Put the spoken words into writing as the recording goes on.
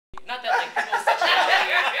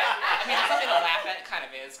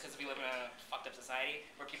we live in a fucked up society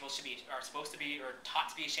where people are supposed to be or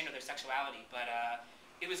taught to be ashamed of their sexuality. But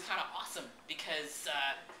it was kind of awesome because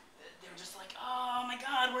they were just like, oh my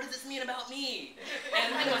God, what does this mean about me?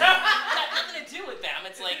 And the thing was, it had nothing to do with them.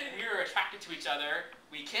 It's like we were attracted to each other,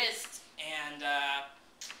 we kissed, and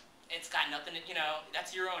it's got nothing to,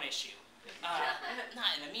 that's your own issue.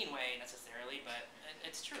 Not in a mean way necessarily, but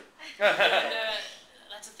it's true. And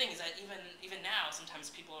that's the thing, is that even now,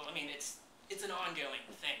 sometimes people, it's an ongoing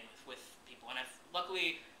thing with people, and I've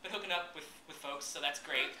luckily been hooking up with folks, so that's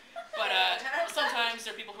great. But sometimes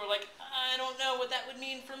there are people who are like, I don't know what that would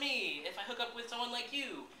mean for me if I hook up with someone like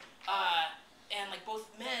you. And like both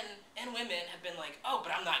men and women have been like, oh,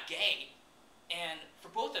 but I'm not gay. And for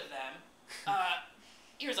both of them,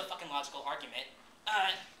 here's a fucking logical argument.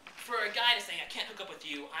 For a guy to say, I can't hook up with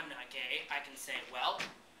you, I'm not gay, I can say, well,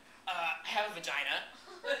 I have a vagina,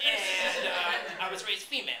 and I was raised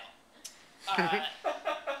female. Yeah,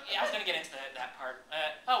 I was going to get into that part.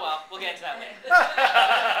 Oh well, we'll get into that later.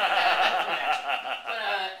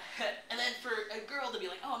 And then for a girl to be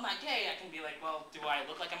like, oh, I'm not gay, I can be like, well, do I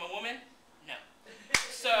look like I'm a woman? No.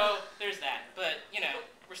 So there's that, but,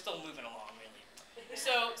 we're still moving along, really.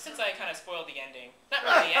 So, since I kind of spoiled the ending, not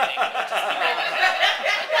really the ending, but just,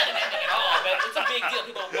 not an ending at all, but it's a big deal.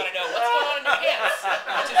 People want to know what's going on in your pants,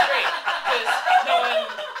 which is great, because no one,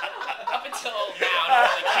 up until now, no one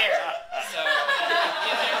really cared. So,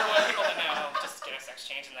 there were people that know, just get a sex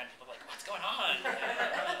change, and then people are like, what's going on?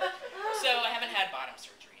 So, I haven't had bottom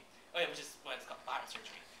surgery, which is what it's called, bottom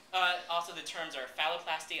surgery. Also, the terms are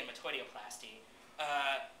phalloplasty and metoidioplasty.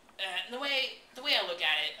 And the way I look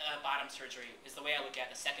at it, bottom surgery, is the way I look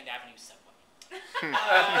at the 2nd Avenue subway.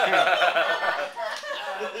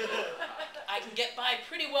 I can get by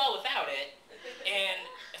pretty well without it, and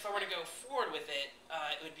if I were to go forward with it,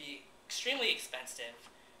 it would be extremely expensive,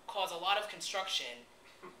 cause a lot of construction,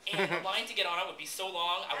 and the line to get on it would be so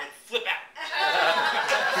long, I would flip out.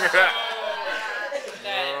 So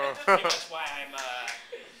that's pretty much why I'm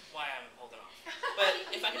holding off. But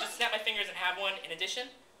if I could just snap my fingers and have one in addition,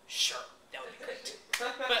 sure, that would be great.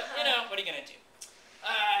 But, what are you going to do?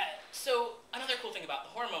 So, another cool thing about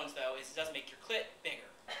the hormones, though, is it does make your clit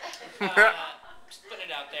bigger. Just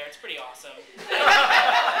putting it out there, it's pretty awesome. And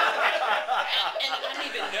I didn't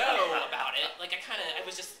even know about it. Like, I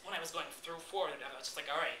was just, when I was going forward, I was just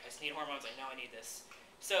like, all right, I just need hormones, I know I need this.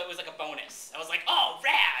 So it was like a bonus. I was like, oh,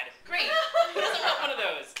 rad, great. Who doesn't want one of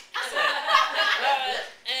those? Excellent.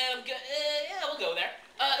 And yeah, we'll go there.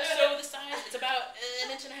 So the size, it's about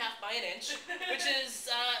 1.5 inches by 1 inch, which is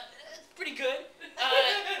pretty good.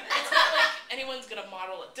 It's not like anyone's gonna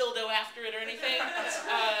model a dildo after it or anything,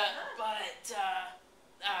 but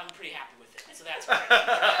I'm pretty happy with it, so that's great. Putting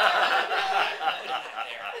that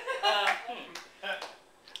there.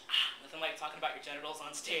 Nothing like talking about your genitals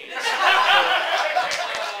on stage.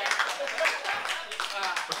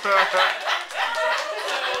 So,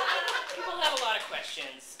 people have a lot of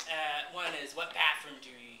questions. One is, what bathroom do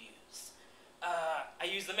you use? I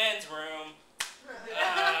use the men's room.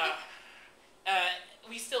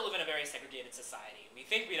 We still live in a very segregated society. We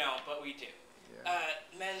think we don't, but we do. Yeah.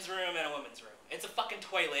 Men's room and a woman's room. It's a fucking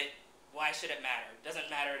toilet. Why should it matter? It doesn't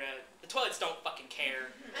matter the toilets don't fucking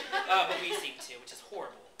care, but we seem to, which is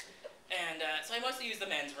horrible. And so I mostly use the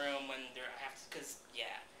men's room when because,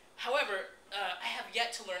 yeah. However, I have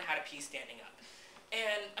yet to learn how to pee standing up.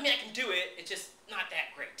 And, I can do it, it's just not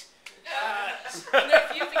that great. And there are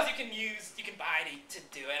a few things you can buy to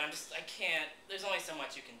do it, and I can't, there's only so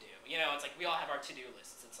much you can do. It's like we all have our to-do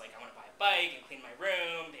lists. It's like, I want to buy a bike and clean my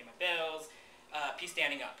room, pay my bills, pee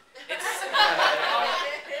standing up. It's,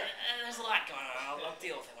 there's a lot going on. I'll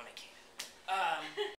deal with it when I can.